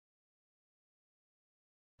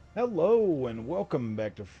Hello and welcome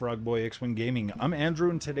back to Frogboy X-Wing Gaming. I'm Andrew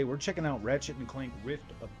and today we're checking out Ratchet and Clank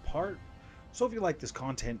Rift Apart. So if you like this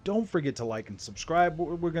content, don't forget to like and subscribe.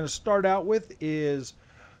 What we're going to start out with is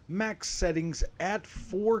max settings at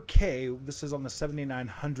 4K. This is on the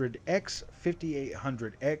 7900X,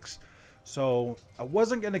 5800X. So I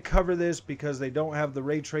wasn't going to cover this because they don't have the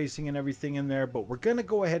ray tracing and everything in there, but we're going to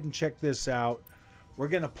go ahead and check this out. We're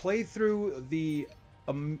going to play through the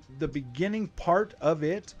beginning part of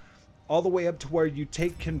it all the way up to where you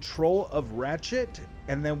take control of Ratchet,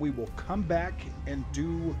 and then we will come back and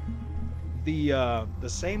do the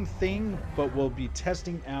same thing, but we'll be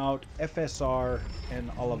testing out FSR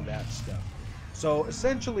and all of that stuff. So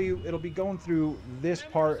essentially it'll be going through this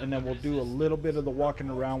part, and then we'll do a little bit of the walking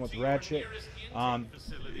around with Ratchet.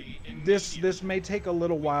 This may take a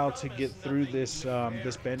little while to get through this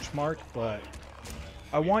this benchmark, but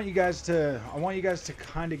I want you guys to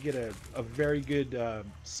kind of get a very good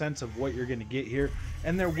sense of what you're going to get here,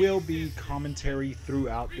 and there will be commentary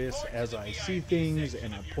throughout this as I see things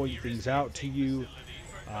and I point things out to you,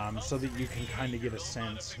 so that you can kind of get a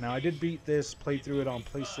sense. Now I did beat this, played through it on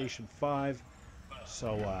PlayStation 5,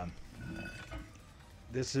 so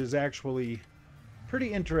this is actually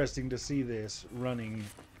pretty interesting to see this running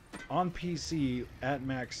on PC at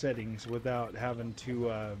max settings without having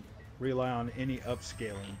to rely on any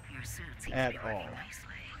upscaling at all.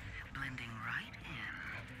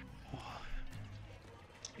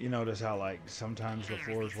 You notice how like sometimes the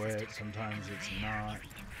floor is wet, sometimes it's not.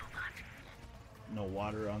 No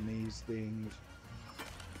water on these things.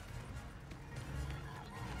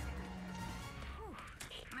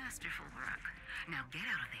 Masterful work. Now get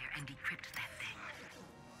out of there and decrypt that thing.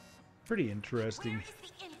 Pretty interesting. Where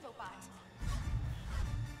is the infobot?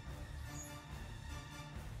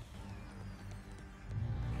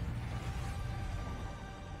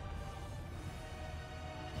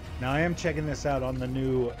 Now I am checking this out on the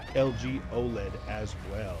new LG OLED as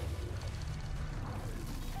well.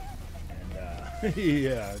 And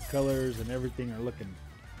yeah, colors and everything are looking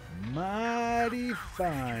mighty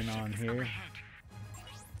fine on here. Where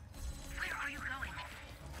are you going?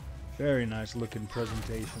 Very nice looking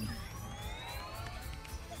presentation.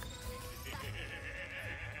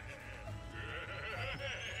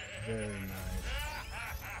 Very nice.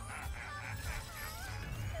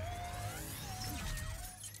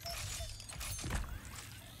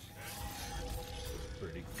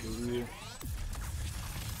 Pretty cool.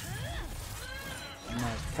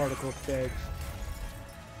 Nice particle effects.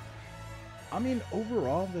 I mean,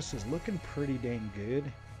 overall, this is looking pretty dang good.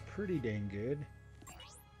 Pretty dang good.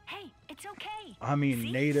 Hey, it's okay. I mean,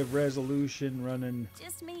 See? native resolution running,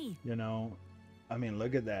 Just me. you know. I mean,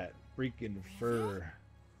 look at that freaking fur.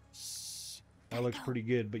 That looks pretty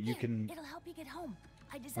good, but you can... It'll help you get home.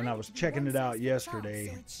 When I was checking it out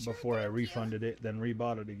yesterday, before I refunded it, then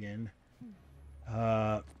rebought it again,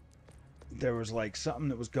 there was like something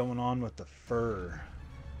that was going on with the fur.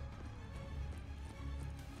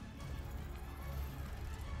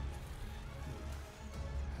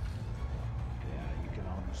 Yeah, you can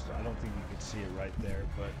almost, I don't think you can see it right there,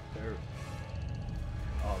 but there.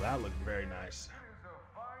 Oh, that looked very nice.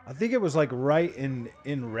 I think it was like right in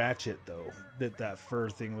Ratchet though, that fur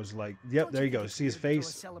thing was like, yep, there you go. See his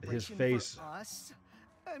face? His face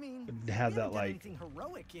had that like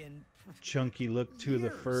chunky look to the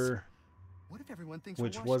fur,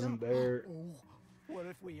 which wasn't there, What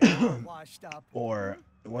if we are washed up? or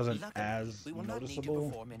it wasn't Luckily, as we will not need to noticeable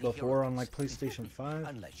perform any before on heroics. like PlayStation 5.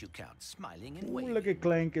 Unless you count smiling and Ooh, waving. look at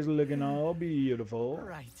Clank is looking all beautiful.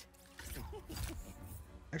 Right.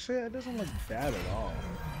 Actually, that doesn't look bad at all.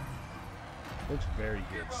 Looks very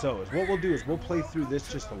good. So what we'll do is we'll play through this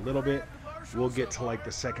just a little bit. We'll get to like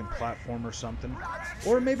the second platform or something,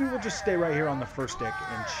 or maybe we'll just stay right here on the first deck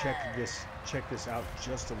and check this out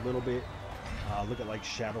just a little bit. Look at like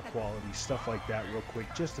shadow quality, stuff like that real quick,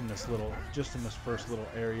 just in this first little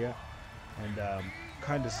area, and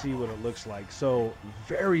kind of see what it looks like. So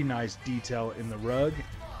very nice detail in the rug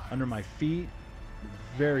under my feet,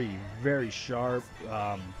 very sharp.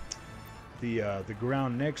 The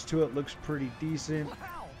ground next to it looks pretty decent.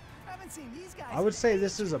 Wow. Haven't seen these guys. I would say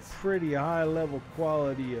this is a pretty high level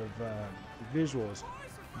quality of visuals.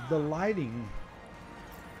 The lighting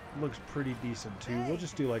looks pretty decent too. We'll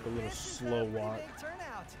just do like a little slow walk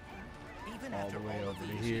all the way over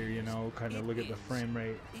to here, you know, kind of look at the frame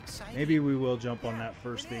rate. Maybe we will jump on that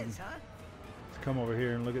first thing. Let's come over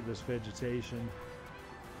here and look at this vegetation.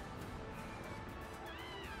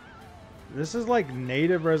 This is like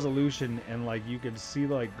native resolution, and like you can see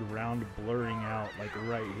like ground blurring out like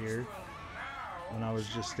right here. When I was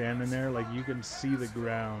just standing there, like you can see the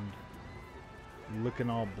ground looking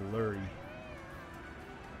all blurry.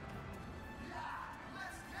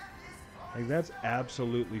 Like, that's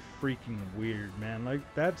absolutely freaking weird, man. Like,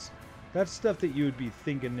 that's stuff that you would be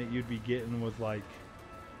thinking that you'd be getting with, like,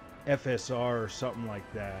 FSR or something like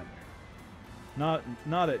that. Not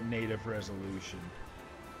at native resolution.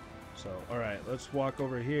 So, alright, let's walk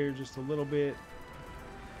over here just a little bit.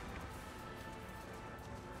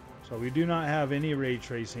 So we do not have any ray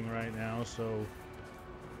tracing right now, so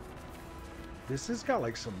this has got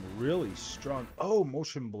like some really strong, oh,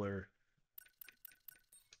 motion blur.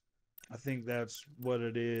 I think that's what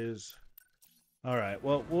it is. All right,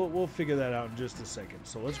 well, we'll figure that out in just a second.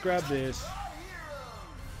 So let's grab this.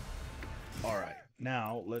 All right,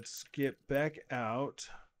 now let's get back out.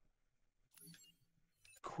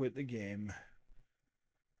 Quit the game.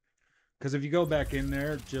 Because if you go back in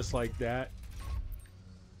there just like that,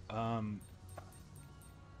 we're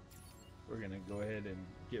going to go ahead and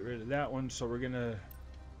get rid of that one. So we're going to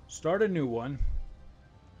start a new one.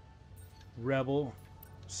 Rebel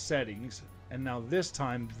settings. And now this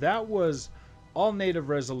time, that was all native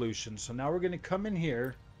resolution. So now we're going to come in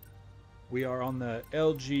here. We are on the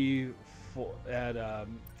LG at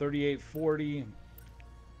 3840.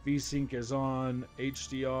 VSync is on.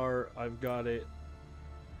 HDR, I've got it.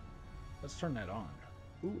 Let's turn that on.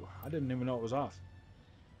 Ooh, I didn't even know it was off.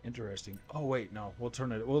 Interesting. Oh wait, no,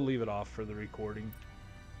 we'll leave it off for the recording.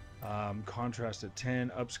 Contrast at 10.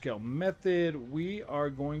 Upscale method. We are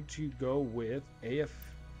going to go with AMD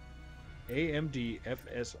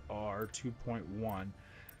FSR 2.1,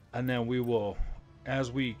 and then we will,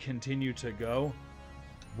 as we continue to go,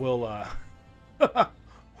 we'll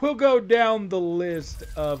we'll go down the list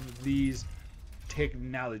of these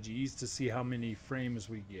technologies to see how many frames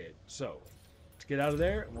we get. So let's get out of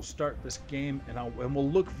there and we'll start this game, and we'll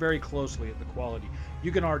look very closely at the quality.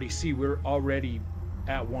 You can already see we're already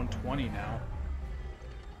at 120 now.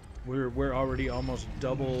 We're already almost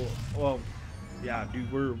double. Well, yeah,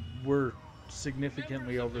 dude, we're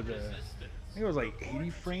significantly over the, I think it was like 80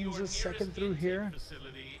 frames a second through here.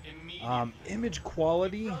 Image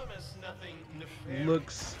quality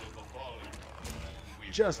looks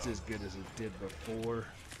just as good as it did before.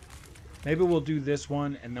 Maybe we'll do this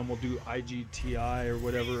one and then we'll do IGTI or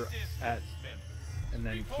whatever and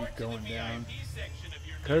then keep going down.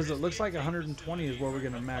 Because it looks like 120 is where we're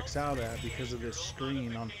going to max out at because of this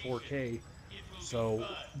screen on 4K. So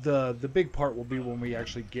the big part will be when we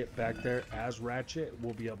actually get back there as Ratchet,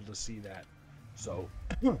 we'll be able to see that. So,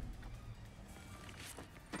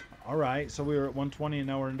 all right. So we were at 120 and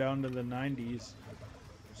now we're down to the 90s.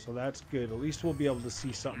 So that's good. At least we'll be able to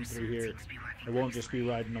see something through here. It won't just be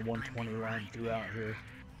riding the 120 line throughout here.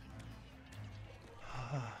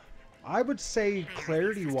 I would say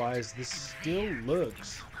clarity-wise, this still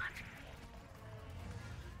looks...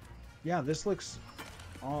 Yeah, this looks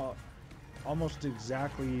almost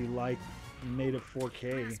exactly like native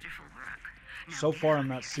 4K. So far, I'm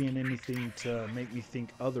not seeing anything to make me think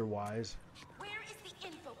otherwise. Where is the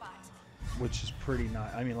infobot? Which is pretty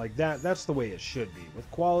nice. I mean, like, that's the way it should be. With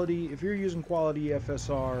quality, if you're using quality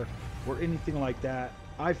FSR or anything like that,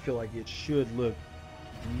 I feel like it should look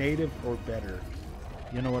native or better.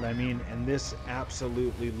 You know what I mean? And this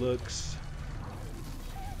absolutely looks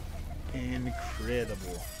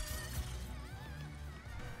incredible.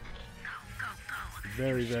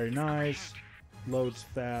 Very, very nice. Loads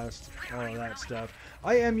fast. All of that stuff.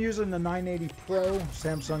 I am using the 980 Pro,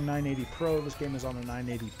 Samsung 980 Pro. This game is on a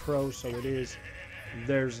 980 Pro, so it is.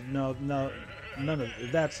 There's none of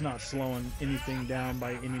that's not slowing anything down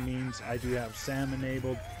by any means. I do have SAM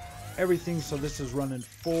enabled, everything. So this is running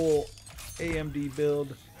full AMD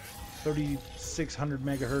build, 3600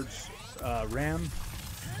 megahertz RAM.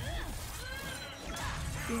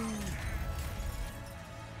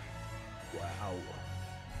 Wow.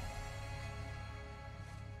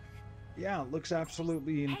 Yeah, it looks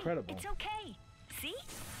absolutely incredible. Hey, it's okay. See?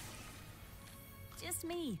 Just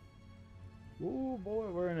me. Oh boy,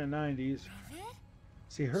 we're in the 90s.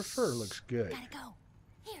 See, her fur looks good. Gotta go.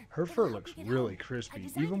 Here, Her it'll fur help looks you get really home. I crispy,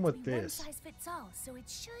 designed even it to with be one this. size fits all, so it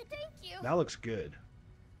should. Thank you. That looks good.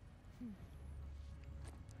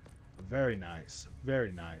 Very nice.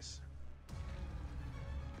 Very nice.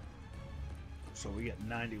 So we get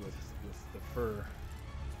 90 with the fur.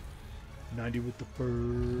 90 with the fur.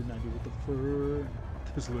 90 with the fur.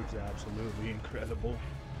 This looks absolutely incredible.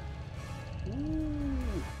 Ooh.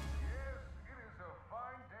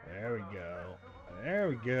 There we go. There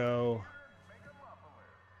we go.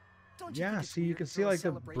 Don't you Yeah, think it's see, you weird can to see throw a like the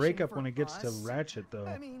celebration breakup for when it gets to us? Ratchet, though.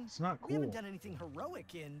 I mean, It's not we haven't cool. done anything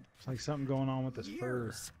heroic in It's like something going on with this fur.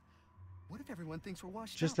 years. What if everyone thinks we're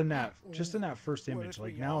washed Just up? in that first What image. if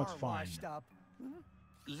Like we now it's are fine. washed up?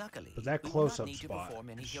 Luckily, But that we will not close-up need to spot perform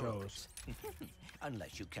any shows. heroics.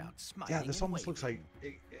 Unless you count smiling. Yeah, this and almost looks like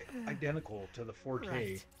waving. identical to the 4K.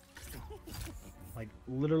 Right. Like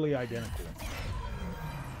literally identical.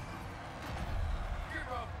 Give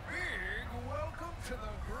a big welcome to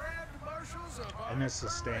the Grand Marshals of And this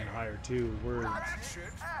is staying higher too. We're Ratchet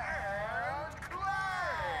and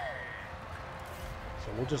Clank.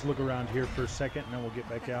 so we'll just look around here for a second, and then we'll get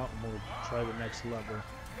back out and we'll try the next level.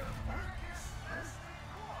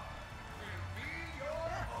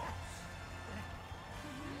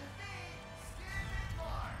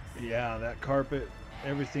 Yeah, that carpet,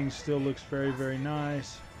 everything still looks very, very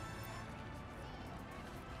nice.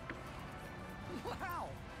 Wow.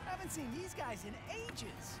 Haven't seen these guys in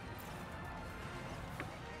ages.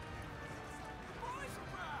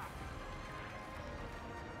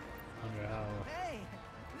 Wonder how. Hey,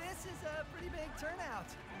 this is a pretty big turnout.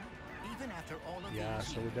 Even after all of Yeah, these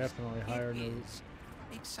so we're years, definitely higher it than is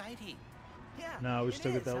exciting. Yeah. No, we it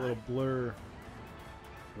still get is, that huh? little blur.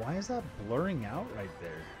 Why is that blurring out right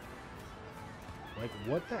there? Like,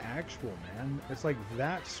 what the actual, man? It's like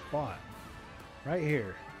that spot. Right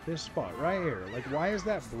here. This spot right here. Like, why is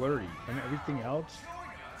that blurry? And everything else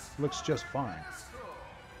looks just fine.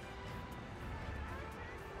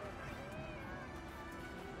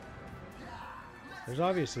 There's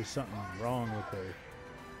obviously something wrong with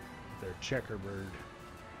their checkerbird.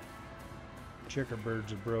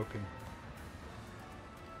 Checkerbirds are broken.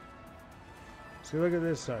 See, look at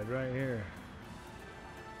this side right here.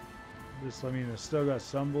 This, I mean, it's still got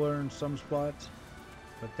some blur in some spots,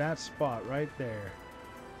 but that spot right there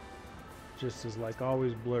just is like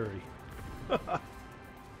always blurry.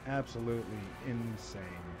 Absolutely insane.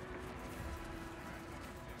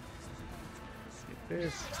 Let's get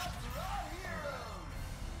this.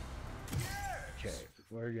 Okay,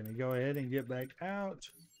 we're gonna go ahead and get back out.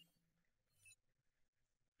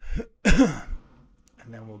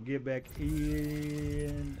 And then we'll get back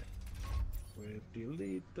in with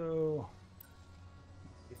Delito.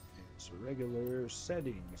 It's regular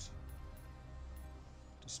settings.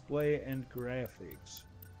 Display and graphics.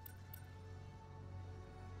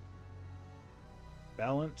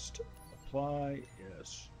 Balanced. Apply.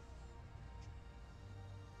 Yes.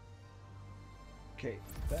 Okay,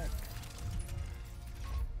 back.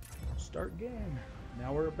 Start game.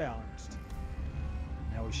 Now we're balanced.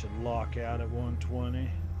 Now we should lock out at 120.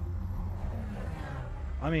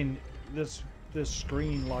 I mean, this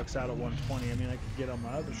screen locks out at 120. I mean, I could get on my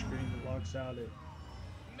other screen that locks out at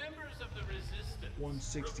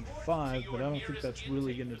 165, but I don't think that's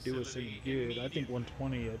really going to do us any good. I think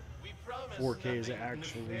 120 at 4K is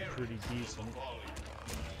actually pretty decent.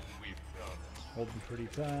 Holding pretty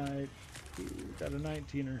tight. Ooh, got a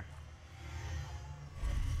 19er.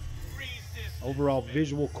 Overall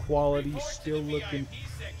visual quality still looking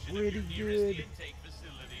pretty good.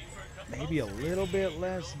 Maybe a little bit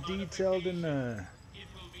less detailed in the...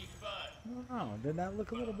 I don't know. Did that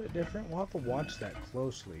look a little bit different? We'll have to watch that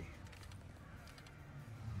closely.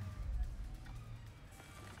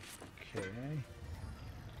 Okay.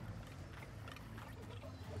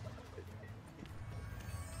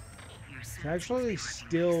 It's actually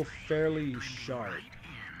still fairly sharp.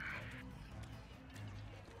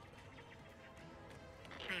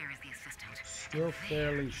 Still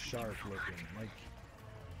fairly sharp looking. Like,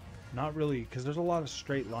 not really, because there's a lot of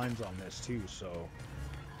straight lines on this too, so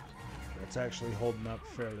it's actually holding up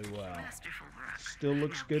fairly well. Still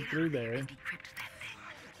looks good through there.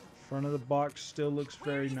 Front of the box still looks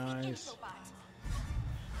very nice.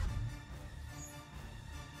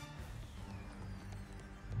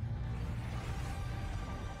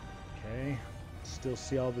 Okay, still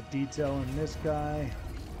see all the detail in this guy.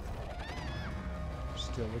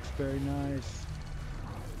 Still looks very nice.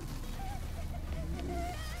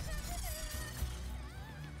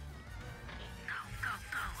 Go, go,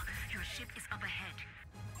 go. Your ship is up ahead.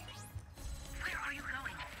 Where are you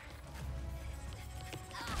going?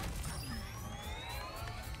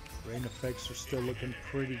 Rain effects are still looking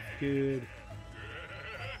pretty good.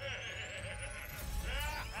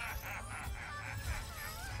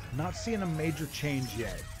 Not seeing a major change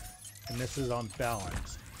yet, and this is on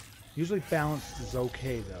balanced. Usually balanced is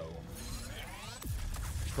okay though.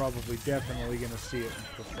 Probably definitely going to see it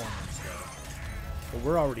in performance though. But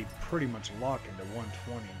we're already pretty much locked into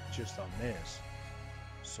 120 just on this.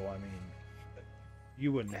 So I mean,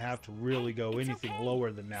 you wouldn't have to really go anything lower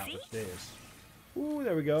than that with this. Ooh,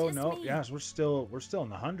 there we go. No, yes, we're still in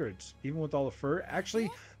the hundreds, even with all the fur. Actually,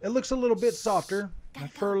 it looks a little bit softer. My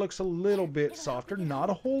fur looks a little bit softer, not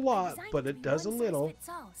a whole lot, but it does a little.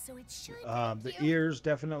 The ears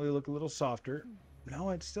definitely look a little softer. No,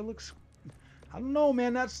 it still looks. I don't know,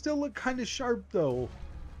 man. That still look kind of sharp, though.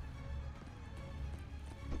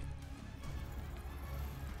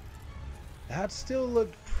 That still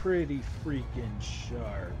looked pretty freaking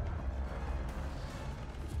sharp.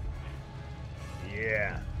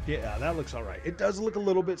 Yeah. Yeah, that looks all right. It does look a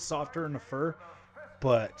little bit softer in the fur,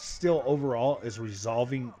 but still overall is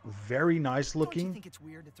resolving very nice Don't you looking. think it's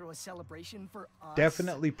weird to throw a celebration for us?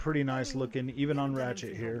 Definitely pretty nice looking, even we on haven't done Ratchet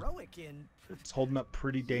anything here. heroic in It's holding up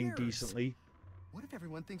pretty dang years. decently. What if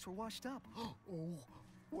everyone thinks we're washed up? Oh,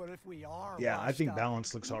 what if we are? Yeah, I washed think up?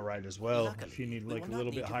 balance looks all right as well. Luckily, If you need we like will a not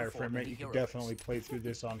little need bit to higher perform frame rate, any you can heroics. definitely play through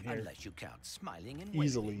this on here Unless you count smiling and waving.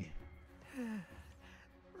 easily.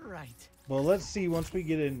 Right. Well, let's see once we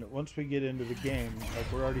get into the game.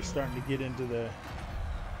 Like we're already starting to get into the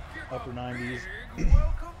upper 90s.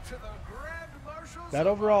 Welcome to the Grand Marshals. That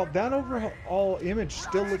overall image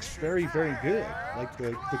still looks very, very good. Like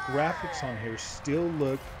the graphics on here still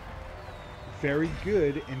look very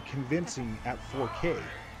good and convincing at 4K.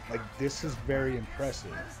 Like this is very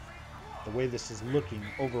impressive. The way this is looking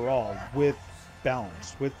overall with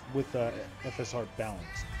balance, with FSR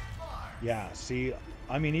Balanced. Yeah, see,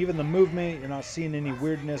 I mean, even the movement, you're not seeing any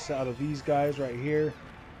weirdness out of these guys right here.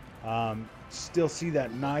 Still see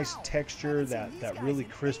that nice texture, that really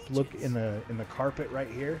crisp look in the carpet right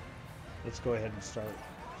here. Let's go ahead and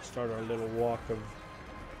start our little walk of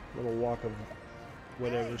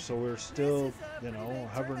whatever. So we're still, you know,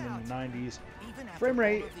 hovering in the 90s. Even after Frame all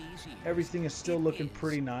rate, of these years, everything is still it looking is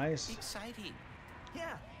pretty nice. exciting.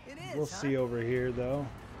 Yeah, it is. We'll huh? see over here though.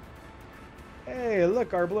 Hey,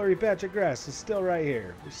 look, our blurry patch of grass is still right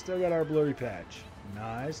here. We still got our blurry patch.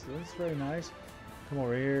 Nice, that's very nice. Come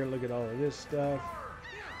over here, look at all of this stuff.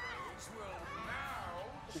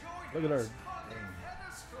 Look at our...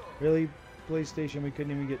 Really? PlayStation, we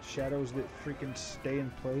couldn't even get shadows that freaking stay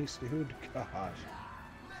in place, dude? Gosh.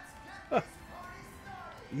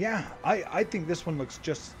 Yeah, I think this one looks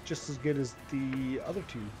just as good as the other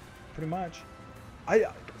two, pretty much.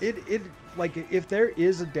 It like if there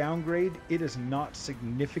is a downgrade, it is not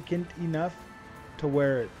significant enough to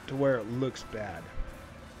where it looks bad.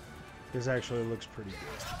 This actually looks pretty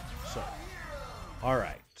good. So, all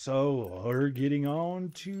right. So we're getting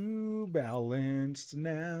on to balanced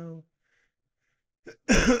now.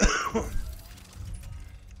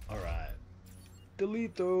 All right.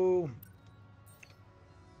 Delito.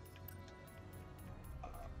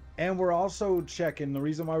 And we're also checking, the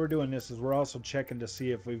reason why we're doing this is we're also checking to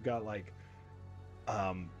see if we've got like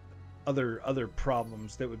other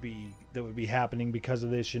problems that would be happening because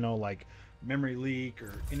of this, you know, like memory leak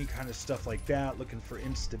or any kind of stuff like that, looking for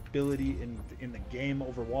instability in the game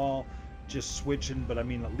overall, just switching, but I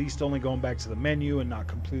mean at least only going back to the menu and not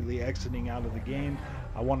completely exiting out of the game.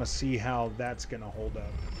 I want to see how that's going to hold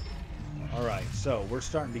up. All right, so we're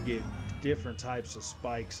starting to get different types of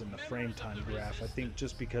spikes in the frame time graph. I think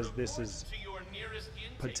just because this is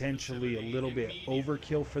potentially a little bit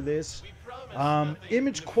overkill for this.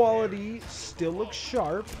 Image quality still looks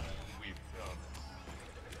sharp.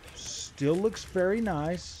 Still looks very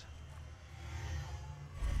nice.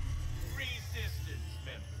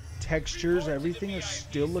 Textures, everything is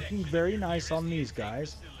still looking very nice on these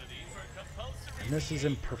guys. And this is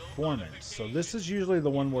in performance. So this is usually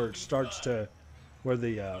the one where it starts to, where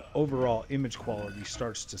the overall image quality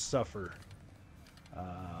starts to suffer.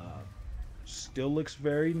 Still looks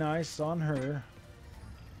very nice on her.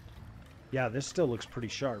 Yeah, this still looks pretty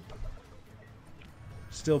sharp.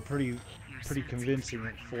 Still pretty convincing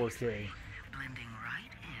at 4K. Blending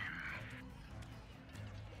right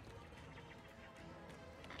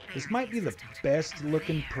in. This might be the best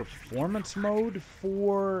looking performance mode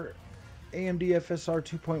for AMD FSR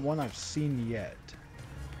 2.1 I've seen yet.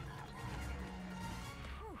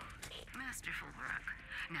 Masterful work.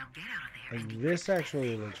 Now get out of there. Like, this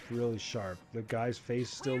actually looks really sharp. The guy's face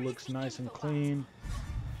still looks nice and clean.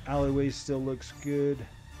 Alleyway still looks good.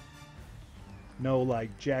 No like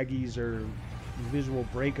jaggies or visual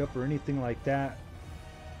breakup or anything like that.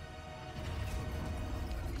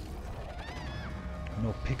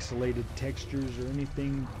 No pixelated textures or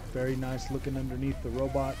anything. Very nice looking underneath the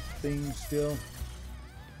robot thing still.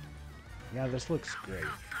 Yeah, this looks great. Go,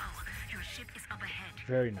 go. Your ship is up ahead.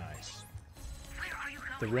 Very nice. Where are you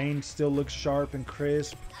The going? rain still looks sharp and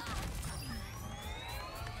crisp.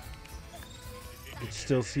 You can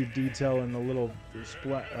still see detail in the little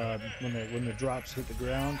splat when the drops hit the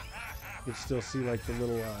ground. You can still see like the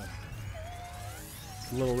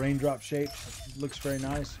little raindrop shapes. Looks very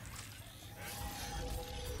nice.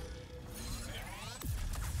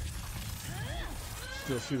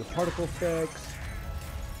 Still see the particle effects.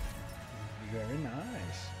 Very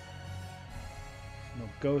nice. No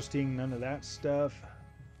ghosting, none of that stuff.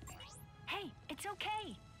 Hey, it's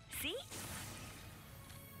okay. See?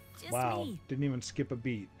 Just Wow, me. didn't even skip a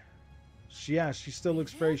beat. Yeah, she still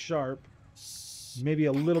looks very sharp. Maybe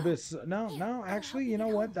a little bit. No, actually, you know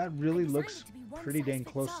what? That really looks pretty dang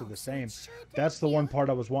close to the same. That's the one part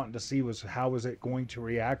I was wanting to see, was how is it going to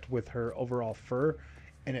react with her overall fur,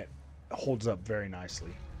 and it holds up very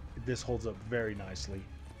nicely. This holds up very nicely.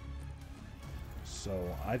 So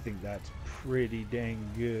I think that's pretty dang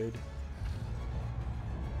good.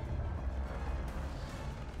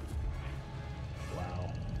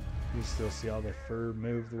 Wow. You still see all the fur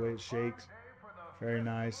move the way it shakes. Very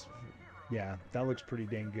nice. Yeah, that looks pretty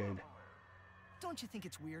dang good. Don't you think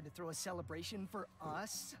it's weird to throw a celebration for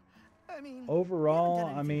us? I mean, Overall, we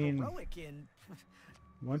haven't I done anything mean, heroic in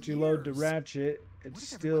once you load the years. Ratchet, What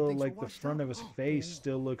it's if everyone still thinks we're like the washed front up? of his face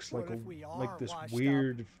still looks What like if we like are this washed up?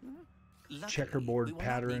 weird Luckily, we checkerboard will not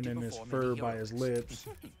pattern need to in his perform fur any by his heroics. lips,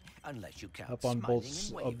 Unless you count up on smiling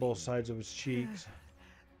and waving. both sides of his cheeks.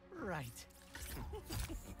 Right.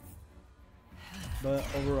 But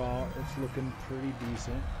overall, it's looking pretty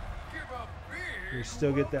decent. Give a big We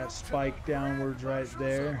still get that welcome to spike the grand downwards right marshals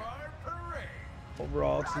there. of our parade.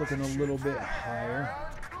 Overall, it's looking a little bit higher.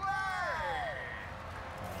 And Clank.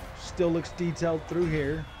 Still looks detailed through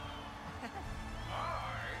here. I,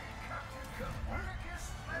 Captain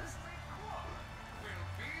Copernicus Leslie Clark, will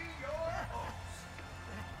be your host.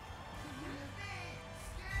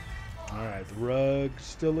 All right, the rug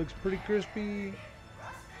still looks pretty crispy.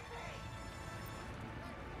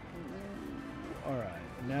 All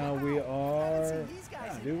right, now we are.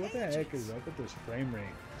 Yeah, dude, what the heck is up with this frame rate?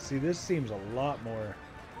 See, this seems a lot more.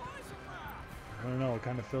 I don't know. It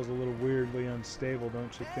kind of feels a little weirdly unstable,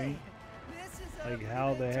 don't you think? Like,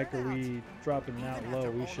 how the heck are we dropping that low?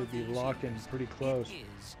 We should be locking pretty close.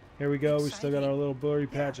 Here we go. We still got our little blurry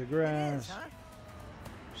patch of grass.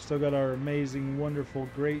 Still got our amazing, wonderful,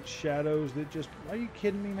 great shadows that just... Are you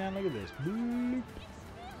kidding me, man? Look at this. Boop.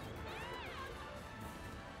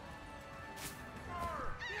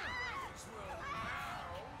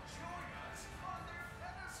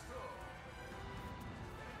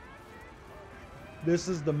 This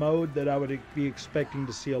is the mode that I would be expecting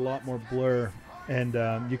to see a lot more blur, and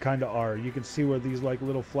you kind of are. You can see where these like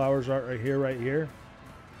little flowers are right here.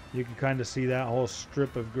 You can kind of see that whole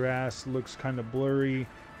strip of grass looks kind of blurry.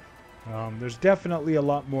 There's definitely a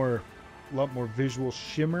lot more visual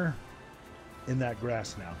shimmer in that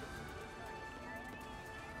grass now.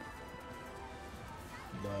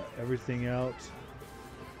 But everything else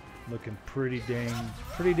looking pretty dang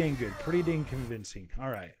good, pretty dang convincing.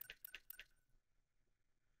 All right.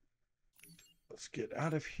 Let's get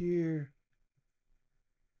out of here.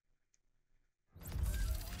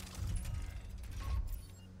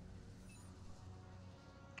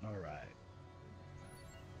 All right.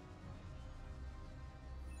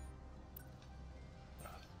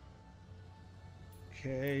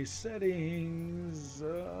 Okay, settings.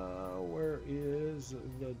 Where is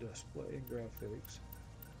the display graphics?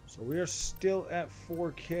 So we are still at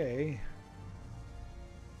 4K.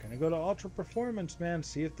 Gonna go to Ultra Performance, man.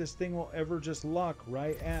 See if this thing will ever just lock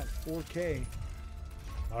right at 4K.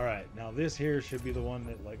 All right, now this here should be the one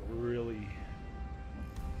that like really.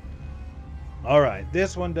 All right,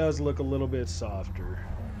 this one does look a little bit softer.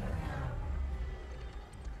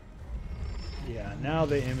 Yeah, now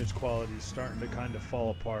the image quality is starting to kind of fall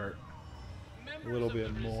apart a little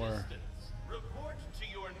bit more. Report to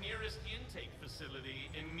your nearest intake facility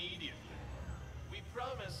immediately. We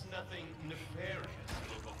promise nothing nefarious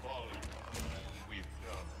will befall you. We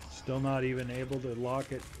promise. Still not even able to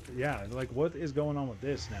lock it. Yeah, like what is going on with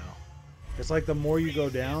this now? It's like the more you go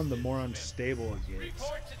down, the more unstable it gets.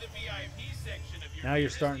 Report to the VIP section of your Now you're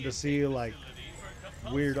starting to nearest see intake like facility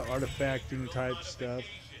for weird compulsory artifacting type modification. stuff.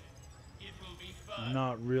 It will be fun.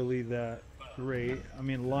 Not really that great. I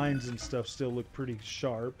mean, lines and stuff still look pretty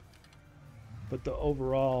sharp, but the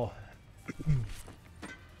overall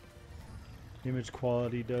image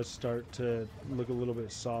quality does start to look a little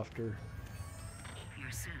bit softer.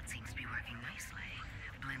 Your suit seems to be working nicely,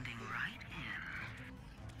 blending right in.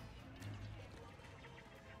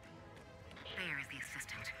 There is the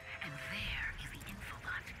assistant, and there is the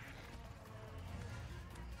infobot.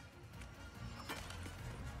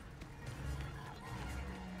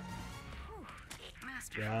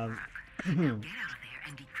 Masterful Yeah. work. Now get out of there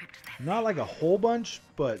and decrypt that. Not like a whole bunch,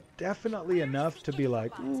 but definitely enough to be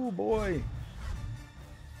like, ooh boy.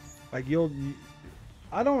 Like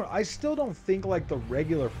I still don't think like the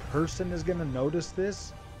regular person is gonna notice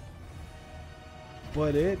this,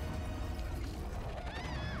 but it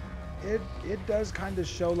does kind of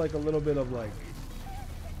show like a little bit of like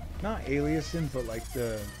not aliasing, but like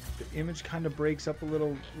the image kind of breaks up a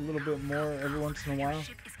little bit more every once in a while.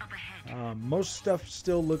 Ship is up ahead. Most stuff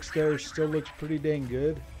still looks there, still looks pretty dang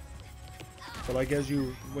good. But like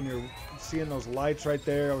when you're seeing those lights right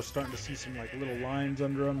there, I was starting to see some like little lines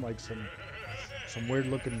under them, like some weird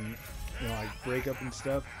looking, you know, like breakup and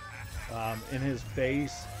stuff. In his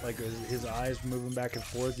face, like his eyes moving back and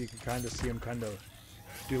forth, you can kind of see him kind of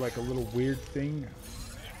do like a little weird thing.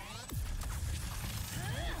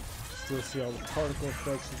 Still see all the particle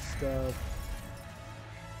effects and stuff.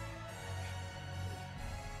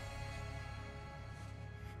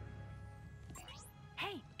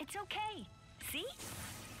 Hey, it's okay. See?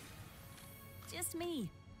 Just me.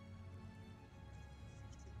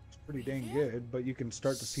 It's pretty dang good, but you can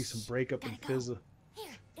start to see some breakup and fizzle.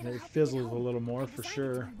 Here, And it'll it help you get fizzles a home. little more I for designed it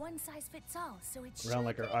sure. to be one size fits all, so it Around should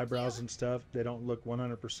like our fit eyebrows you. and stuff, they don't look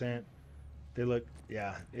 100%. They look,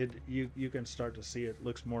 yeah, you can start to see it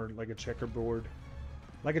looks more like a checkerboard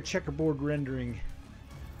rendering.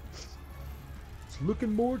 It's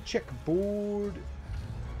looking more checkerboard.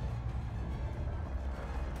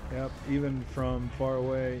 Yep, even from far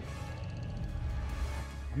away.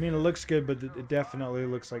 I mean, it looks good, but it definitely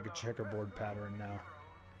looks like a checkerboard pattern now.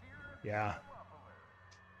 Yeah,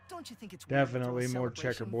 Don't you think it's weird to throw a definitely more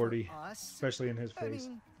celebration for checkerboardy, us? especially in his I face.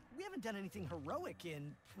 mean, we haven't done anything heroic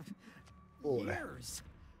in Boy. years.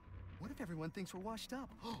 What if everyone thinks we're washed up?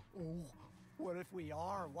 Oh, what if we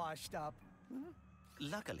are washed up?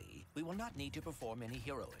 Luckily, we will not need to perform any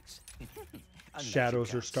heroics. Unless you Shadows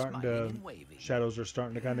are count starting smiling to and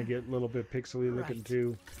waving. kind of get a little bit pixely looking Right.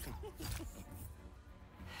 too.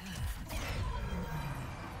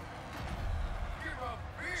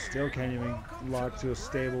 Still can't even lock to a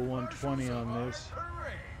stable 120 on this.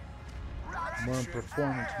 More in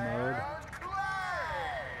performance mode.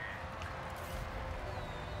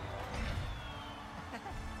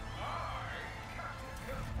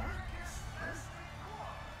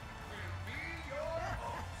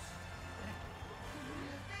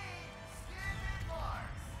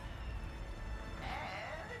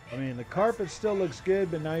 I mean, the carpet still looks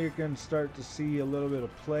good, but now you're going to start to see a little bit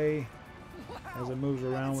of play as it moves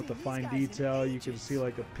around with the fine detail. You can see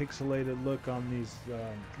like a pixelated look on these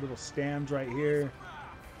little stands right here,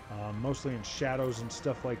 mostly in shadows and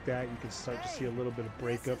stuff like that. You can start to see a little bit of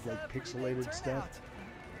breakup, like pixelated stuff.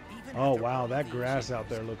 Even Oh after wow, all that these grass years, out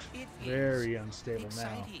there looks it very is unstable now.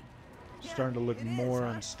 exciting. Starting to look it is, more huh?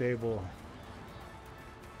 unstable.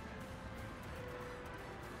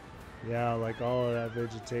 Yeah, like all of that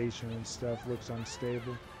vegetation and stuff looks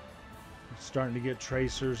unstable. It's starting to get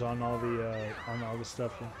tracers on all the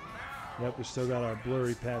stuff. Yep, we still got our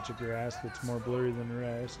blurry patch of grass that's more blurry than the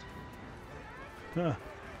rest. Huh.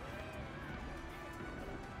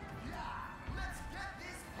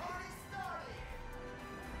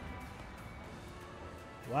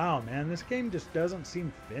 Wow, man, this game just doesn't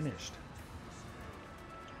seem finished.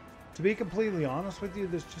 To be completely honest with you,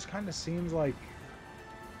 this just kind of seems like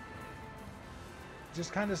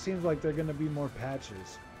they're going to be more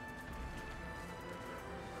patches.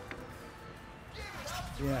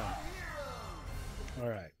 Yeah. All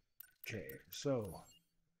right. Okay, so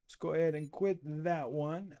let's go ahead and quit that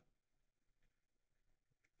one.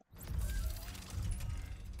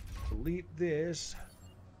 Delete this.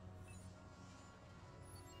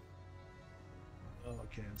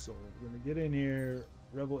 Okay, so we're going to get in here,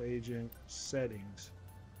 Rebel Agent, settings.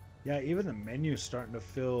 Yeah, even the menu's starting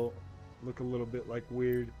to look a little bit like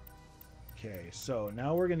weird. Okay, so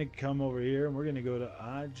now we're going to come over here and we're going to go to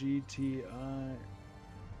IGTI.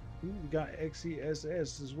 Ooh, we got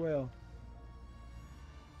XeSS as well.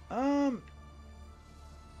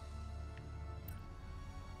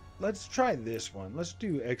 Let's try this one. Let's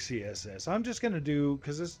do XeSS. I'm just going to do,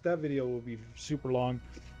 because that video will be super long.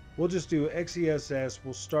 We'll just do XeSS.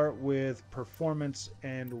 We'll start with performance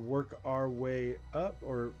and work our way up.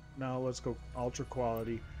 Or now let's go Ultra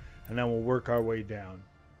Quality. And then we'll work our way down.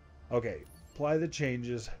 Okay, apply the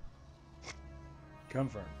changes.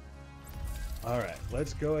 Confirm. Alright,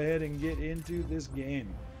 let's go ahead and get into this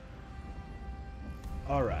game.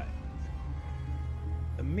 Alright.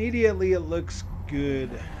 Immediately it looks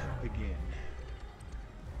good again.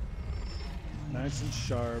 Nice and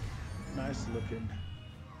sharp. Nice looking.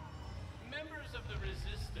 Members of the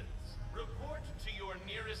Resistance, report to your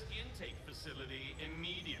nearest intake facility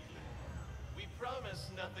immediately. We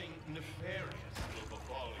promise nothing nefarious will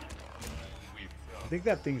befall you. We I promise. think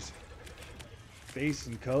that thing's face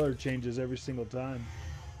and color changes every single time.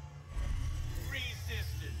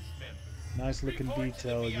 Resistance members. Nice looking Report to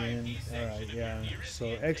detail the again. VIP section Alright, of yeah. your nearest So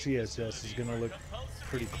intake XeSS is facility going to for look compulsory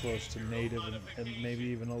pretty close to behavioral native and maybe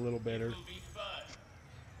modification. even a little better. It will be fun.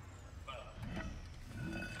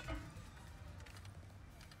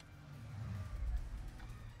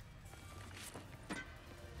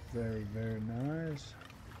 Very, very nice.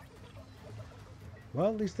 Well,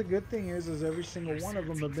 at least the good thing is every single one of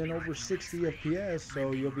them have been over 60 FPS,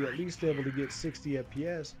 so you'll be at least able to get 60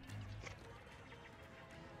 FPS.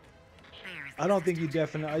 I don't think you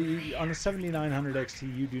definitely, on a 7900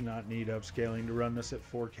 XT, you do not need upscaling to run this at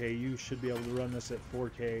 4K. You should be able to run this at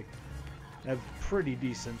 4K. Have pretty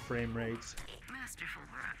decent frame rates. Masterful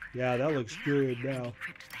work. Yeah, that looks good now.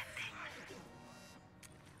 Decrypt that thing.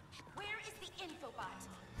 Where is the infobot?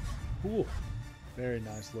 Cool. Very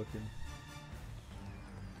nice looking.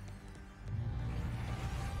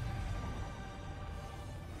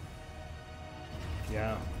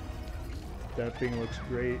 Yeah, that thing looks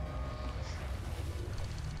great.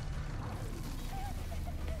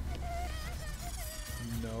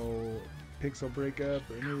 No pixel breakup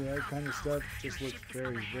or any of that kind of stuff. Just looks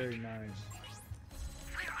very, very nice.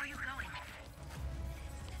 Where are you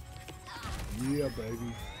going? Yeah,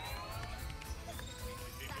 baby.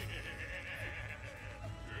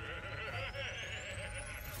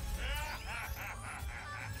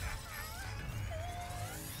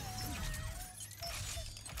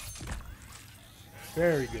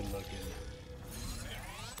 Very good looking.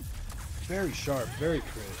 Very sharp, very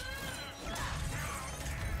crisp.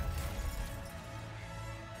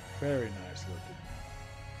 Very nice looking.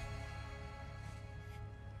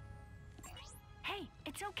 Hey,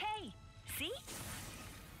 it's okay. See?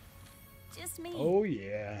 Just me. Oh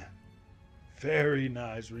yeah. Very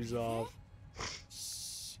nice resolve.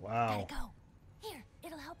 Wow. Gotta go. Here,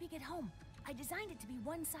 it'll help you get home. I designed it to be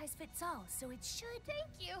one size fits all, so it should. Thank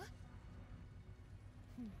you.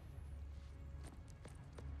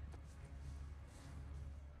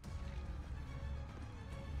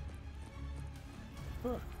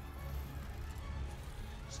 Huh.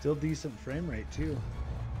 Still decent frame rate too.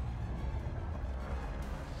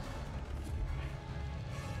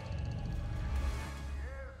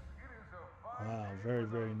 Wow, very,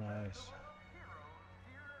 very nice.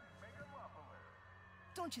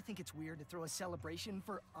 Don't you think it's weird to throw a celebration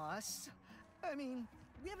for us? I mean,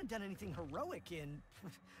 we haven't done anything heroic in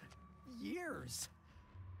years.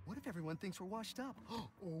 What if everyone thinks we're washed up? Oh,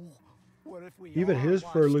 what if we Even are his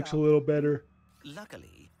fur washed looks up? a little better.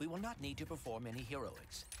 Luckily, we will not need to perform any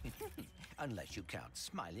heroics. Unless you count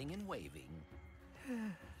smiling and waving.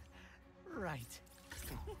 Right.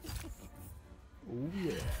 Oh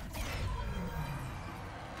yeah.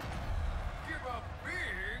 Give a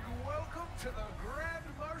big welcome to the Grand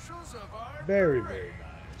Marshals of our Very, parade, very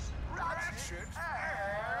nice. Ratchet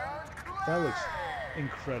and Clank. That looks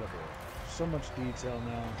incredible. So much detail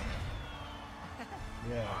now.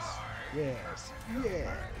 Yes, yes,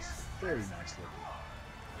 yes. Very nice looking.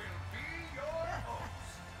 Will be your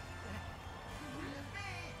host.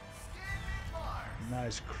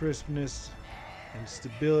 Nice crispness and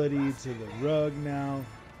stability to the rug now.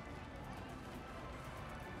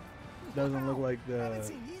 Doesn't look like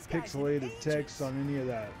the pixelated text on any of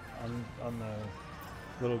that on the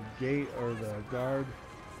little gate or the guard.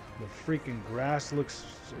 The freaking grass looks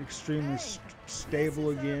extremely stable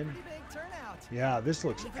again. Pretty big turnout. Yeah, this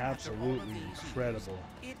looks Even after all of absolutely these years, incredible.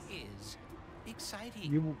 It is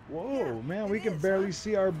exciting. Whoa, man, we it can is, barely huh?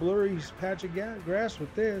 see our blurry patch of grass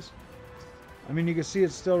with this. I mean, you can see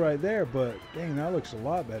it's still right there, but dang, that looks a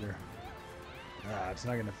lot better. Ah, it's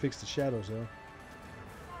not gonna fix the shadows though.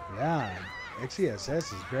 Yeah,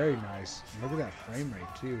 XeSS is very nice. Look at that frame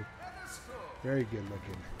rate too. Very good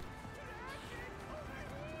looking.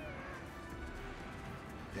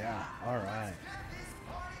 Yeah, all right.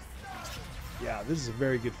 Yeah, this is a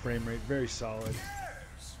very good frame rate, very solid.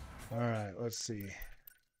 All right, let's see.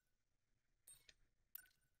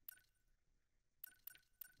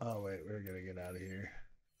 Oh wait, we're gonna get out of here.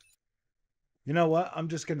 You know what? I'm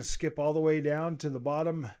just gonna skip all the way down to the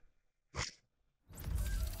bottom.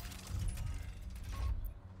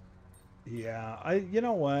 Yeah, you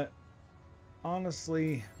know what?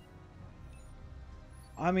 Honestly,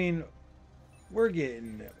 I mean, we're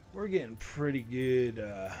getting pretty good.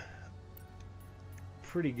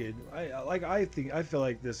 Pretty good. I feel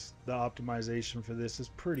like the optimization for this is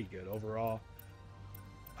pretty good overall.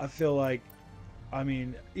 I feel like, I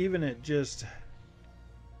mean, even at just,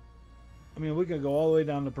 I mean, we can go all the way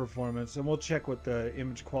down to performance, and we'll check what the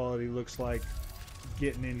image quality looks like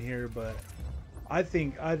getting in here. But I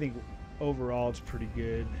think overall it's pretty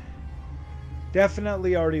good.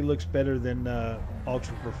 Definitely already looks better than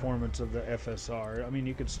Ultra Performance of the FSR. I mean,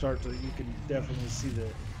 you can definitely see the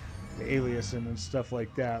aliasing and stuff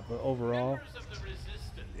like that, but overall, Members of the Resistance,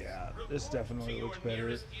 yeah, this report definitely to your looks better. It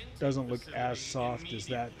nearest intake doesn't look as facility soft as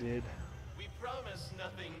that did. We promise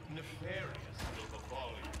nothing nefarious will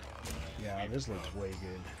befall you. Yeah, this looks way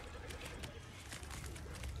good.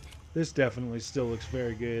 This definitely still looks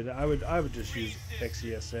very good. I would just use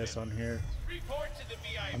XeSS on here. Report to the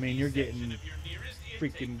I mean, you're VIP getting section of your nearest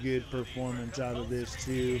freaking intake good facility for performance out of this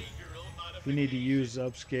compulsory too. behavioral If you need to use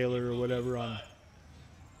modifications, upscaler or whatever on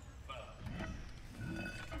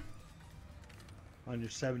your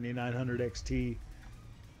 7900 XT,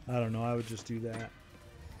 I don't know, I would just do that.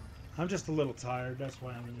 I'm just a little tired. That's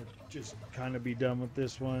why I'm gonna just kind of be done with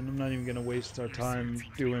this one. I'm not even gonna waste our time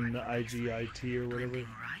doing the IGIT or whatever,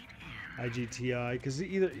 IGTI, because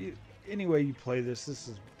any way you play this,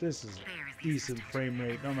 this is decent frame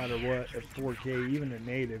rate no matter what at 4K, even at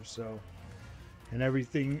native. So, and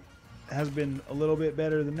everything has been a little bit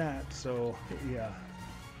better than that. So yeah,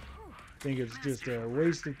 I think it's just a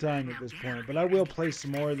waste of time at this point. But I will play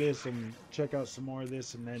some more of this and check out some more of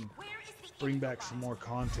this, and then bring back some more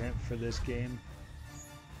content for this game.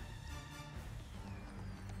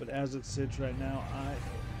 But as it sits right now, I'm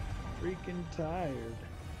freaking tired.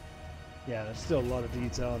 Yeah, there's still a lot of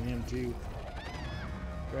detail on him too.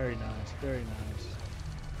 Very nice, very nice.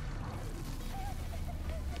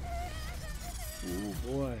 Oh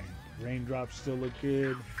boy, raindrops still look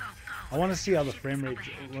good. I want to see how the frame rate,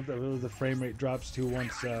 what the frame rate drops to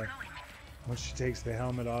once she takes the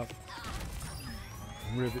helmet off.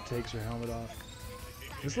 Rivet takes her helmet off.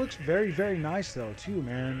 This looks very, very nice though too,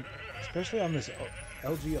 man. Especially on this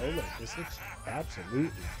LG OLED. This looks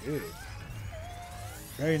absolutely good.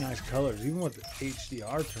 Very nice colors. Even with the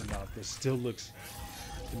HDR turned off, this still looks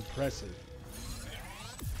impressive.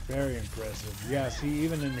 Very impressive. Yeah, see,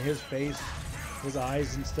 even in his face, his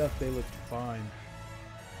eyes and stuff, they looked fine.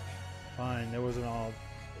 Fine. There wasn't all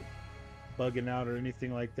bugging out or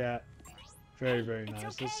anything like that. Very, very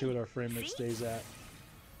nice. Let's see what our frame rate stays at.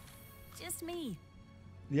 Just me.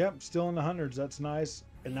 Yep, still in the hundreds. That's nice.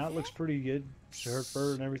 And that looks pretty good. Her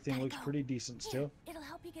fur and everything looks pretty decent still. It'll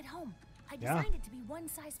help you get home. I Yeah. designed it to be one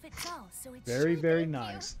size fits all, so it's Very, very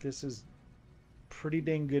nice. This is pretty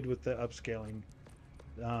dang good with the upscaling.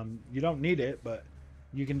 You don't need it, but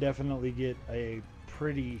you can definitely get a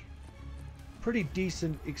pretty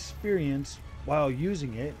decent experience while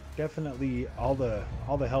using it. Definitely all the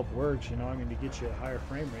help works, you know, I mean, to get you a higher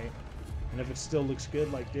frame rate. And if it still looks good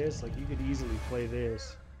like this, like you could easily play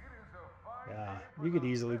this. Yeah, you could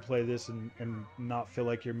easily play this and not feel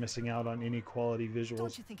like you're missing out on any quality visuals.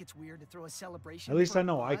 Don't you think it's weird to throw a celebration? At least for I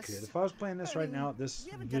know I us? could. If I was playing this right now at this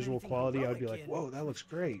we haven't done visual anything quality, I'd be heroic like, in whoa, that looks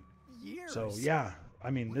great. Years. So yeah, I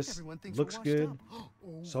mean, What if this everyone thinks we're looks washed good. up?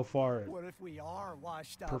 Oh, So far, what if we are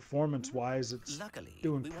washed up? performance-wise, it's Luckily,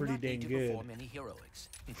 doing we will pretty not dang need to good. perform any heroics.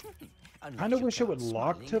 Unless Kind of you wish it count would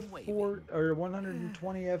lock smiling to and waving.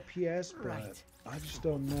 120 FPS, but Right. I just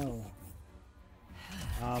don't know.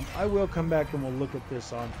 I will come back and we'll look at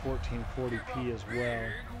this on 1440p as well.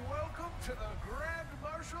 Welcome to the Grand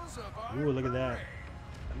Marshals of our Ooh, look at that.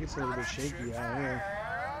 It gets a little bit shaky out here.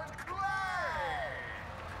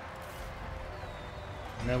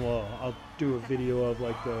 And then I'll do a video of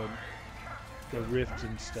like the rift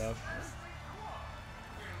and stuff.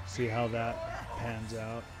 See how that pans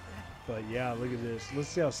out. But yeah, look at this. Let's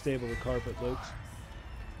see how stable the carpet looks.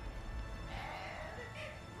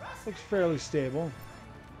 Looks fairly stable.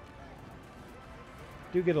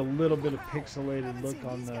 Do get a little bit of pixelated look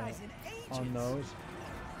on those.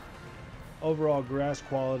 Overall grass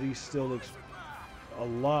quality still looks a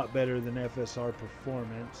lot better than FSR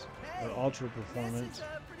Performance or Ultra Performance.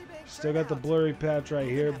 Still got the blurry patch right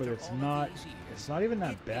here, but it's not even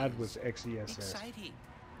that bad with XeSS. Exciting.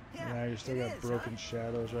 Yeah, you still got broken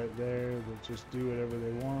shadows right there that just do whatever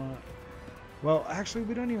they want. Well, actually,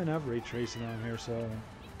 we don't even have ray tracing on here, so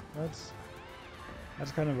that's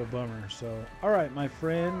kind of a bummer. So, all right, my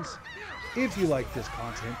friends, if you like this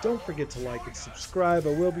content, don't forget to like and subscribe.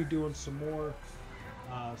 I will be doing some more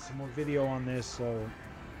video on this, so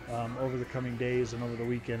over the coming days and over the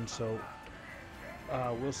weekend. So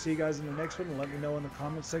we'll see you guys in the next one, and let me know in the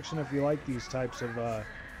comment section if you like these types of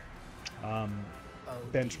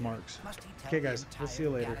benchmarks. Okay, guys, we'll see you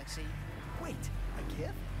later. Galaxy? Wait, a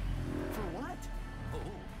gift? For what? Oh,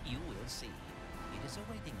 you will see. It is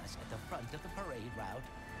awaiting us at the front of the parade route.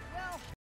 Well,